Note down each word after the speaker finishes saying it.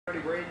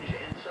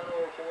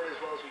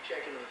we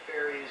check into the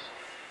ferries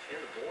and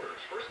the borders.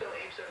 First down,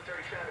 AIM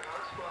 730 traffic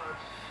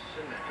hotspots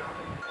in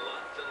Metcalfe.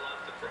 Lots and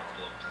lots of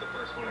problems. The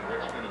first one in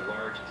Richmond, a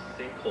large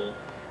sinkhole.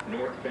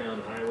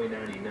 Northbound Highway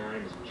 99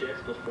 is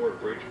just before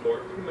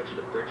Bridgeport, pretty much at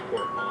the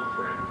Bridgeport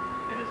off-ramp.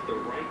 And it's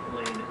the right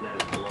lane that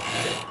is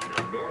blocked off.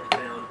 Now,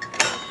 northbound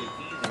is actually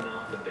easing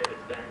off a bit.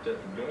 It's back to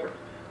north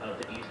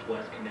of the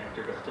east-west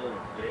connector, but still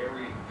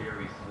very,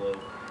 very slow.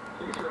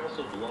 Crews are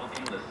also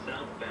blocking the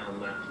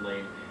southbound left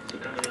lane, so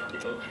coming off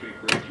the Oak Street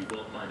Bridge, you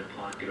will find a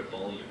pocket of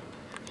volume.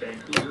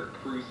 Vancouver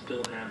crews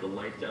still have the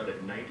lights out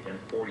at night and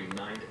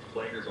 49th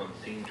flaggers on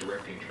scene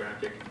directing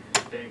traffic.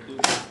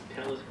 Vancouver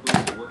Telus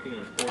crews are working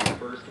on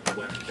 41st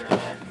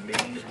westbound at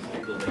main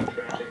single lane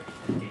traffic.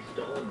 A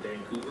stall in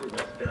Vancouver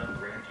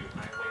westbound